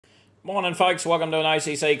Morning folks, welcome to an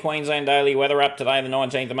OCC Queensland Daily Weather Up today, the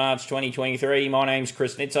 19th of March 2023. My name's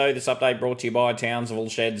Chris Nitzo. This update brought to you by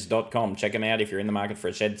townsvillesheds.com. Check them out if you're in the market for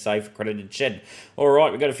a shed-safe accredited shed.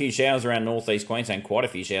 Alright, we've got a few showers around northeast Queensland, quite a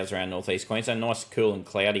few showers around northeast Queensland. Nice, cool and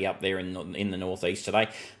cloudy up there in the northeast today.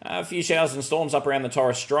 A few showers and storms up around the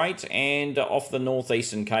Torres Strait and off the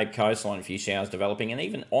northeastern Cape coastline, a few showers developing, and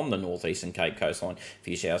even on the northeastern Cape coastline, a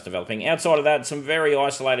few showers developing. Outside of that, some very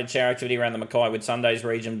isolated shower activity around the Mackay-Whitsundays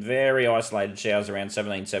region. Very isolated showers around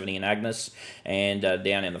 1770 in Agnes, and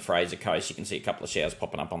down in the Fraser Coast you can see a couple of showers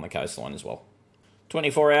popping up on the coastline as well.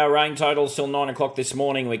 24-hour rain totals till 9 o'clock this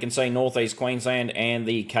morning. We can see northeast Queensland and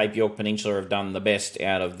the Cape York Peninsula have done the best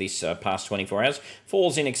out of this past 24 hours.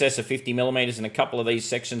 Falls in excess of 50 millimetres in a couple of these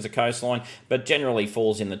sections of coastline, but generally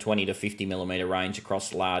falls in the 20 to 50 millimetre range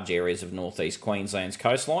across large areas of northeast Queensland's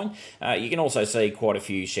coastline. You can also see quite a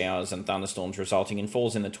few showers and thunderstorms resulting in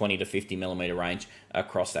falls in the 20 to 50 millimetre range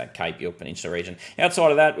across that Cape York Peninsula region.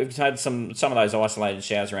 Outside of that, we've had some of those isolated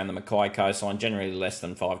showers around the Mackay coastline, generally less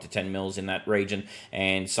than 5 to 10 mils in that region,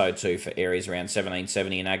 and so too for areas around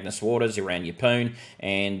 1770 and Agnes Waters, around Yeppoon,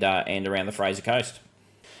 and around the Fraser Coast.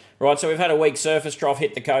 Right, so we've had a weak surface trough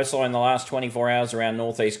hit the coastline in the last 24 hours around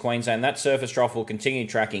northeast Queensland. That surface trough will continue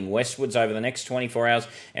tracking westwards over the next 24 hours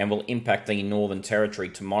and will impact the Northern Territory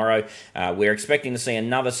tomorrow. We're expecting to see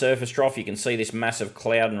another surface trough. You can see this massive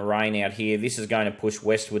cloud and rain out here. This is going to push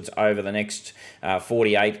westwards over the next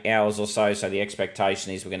 48 hours or so. So the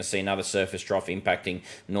expectation is we're going to see another surface trough impacting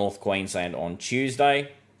North Queensland on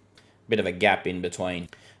Tuesday. Bit of a gap in between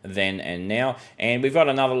then and now, and we've got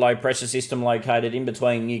another low pressure system located in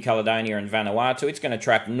between New Caledonia and Vanuatu. It's going to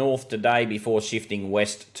track north today before shifting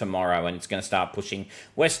west tomorrow, and it's going to start pushing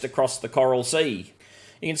west across the Coral Sea.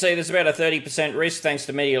 You can see there's about a 30% risk, thanks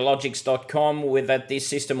to meteorologics.com, with that this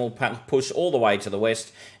system will push all the way to the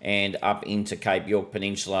west and up into Cape York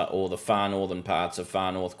Peninsula or the far northern parts of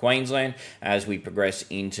far north Queensland as we progress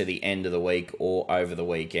into the end of the week or over the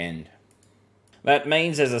weekend. That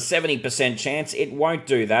means there's a 70% chance it won't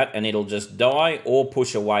do that and it'll just die or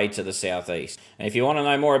push away to the southeast. And if you want to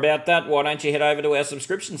know more about that, why don't you head over to our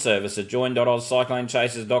subscription service at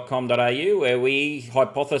join.ozcyclonechasers.com.au, where we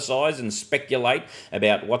hypothesise and speculate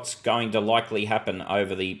about what's going to likely happen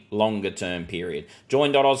over the longer term period.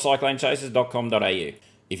 join.ozcyclonechasers.com.au.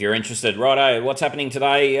 If you're interested. Righto, what's happening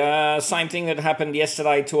today? Same thing that happened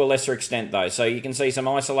yesterday to a lesser extent though. So you can see some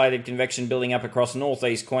isolated convection building up across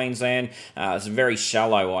northeast Queensland. It's very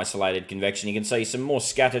shallow isolated convection. You can see some more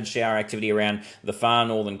scattered shower activity around the far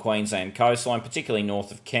northern Queensland coastline, particularly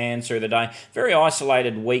north of Cairns through the day. Very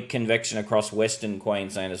isolated weak convection across western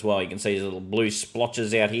Queensland as well. You can see these little blue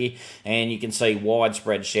splotches out here, and you can see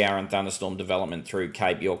widespread shower and thunderstorm development through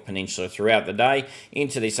Cape York Peninsula throughout the day.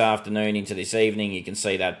 Into this afternoon, into this evening, you can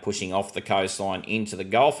see that pushing off the coastline into the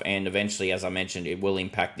Gulf, and eventually, as I mentioned, it will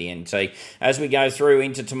impact the NT. As we go through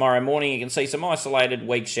into tomorrow morning, you can see some isolated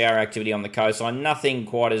weak shower activity on the coastline. Nothing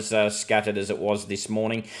quite as scattered as it was this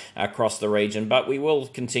morning across the region, but we will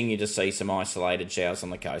continue to see some isolated showers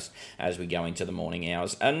on the coast as we go into the morning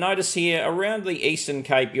hours. And notice here around the eastern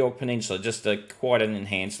Cape York Peninsula, just quite an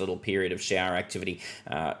enhanced little period of shower activity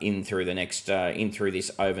in through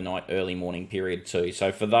this overnight early morning period too.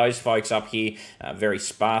 So for those folks up here, very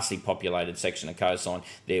sparsely populated section of coastline,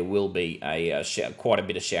 there will be quite a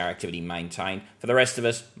bit of shower activity maintained. For the rest of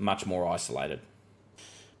us, much more isolated.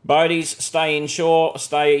 Boaties, stay inshore,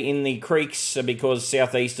 stay in the creeks because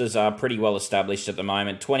southeasters are pretty well established at the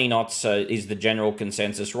moment. 20 knots is the general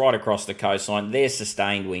consensus right across the coastline. They're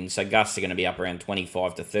sustained winds, so gusts are going to be up around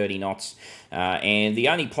 25 to 30 knots. And the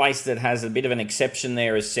only place that has a bit of an exception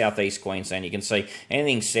there is southeast Queensland. You can see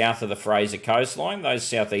anything south of the Fraser coastline, those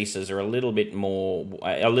southeasters are a little bit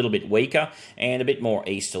weaker and a bit more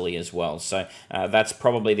easterly as well. So that's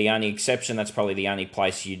probably the only exception. That's probably the only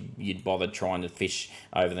place you'd bother trying to fish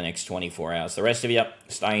over the next 24 hours. The rest of you,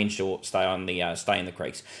 stay inshore, stay in the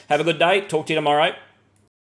creeks. Have a good day. Talk to you tomorrow.